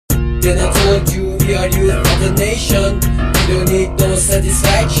Then I told you we are youth of the nation. We don't need no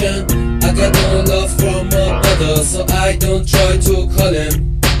satisfaction. I got no love from my mother, so I don't try to call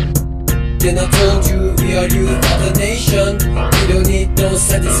him. Then I told you we are youth of the nation. We don't need no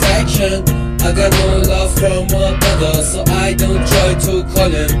satisfaction. I got no love from my mother, so I don't try to call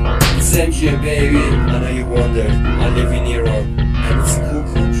him. It's Emgiem, baby. I know you wondered. I live in Europe, and it's a cool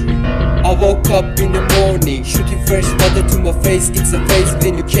country. I woke up in the morning, shooting fresh water to my face. It's a face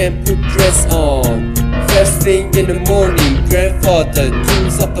when you can't put dress on. First thing in the morning, grandfather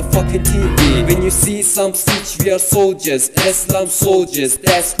turns up the fucking TV. When you see some stitch, we are soldiers, Islam soldiers.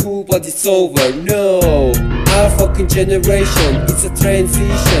 That's cool, but it's over. No, our fucking generation, it's a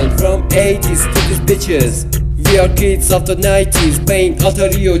transition from 80s to these bitches. We are kids of the 90s, playing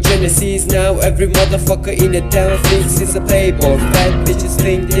Genesis. Now every motherfucker in a town thinks it's a playboy. Fat bitches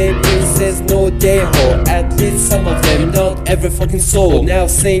think they princess, no they whore. At least some of them, not every fucking soul. Now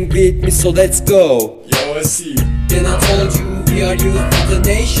sing with me, so let's go. Yo, I see. Then I told you we are youth of the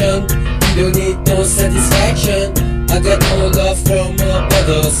nation. We don't need no satisfaction. I got no love from my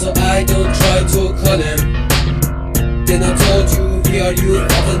mother, so I don't try to call him. Then I told you we are youth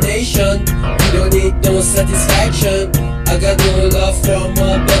of the nation. We don't need no satisfaction. I got no love from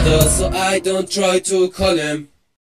my mother, so I don't try to call him.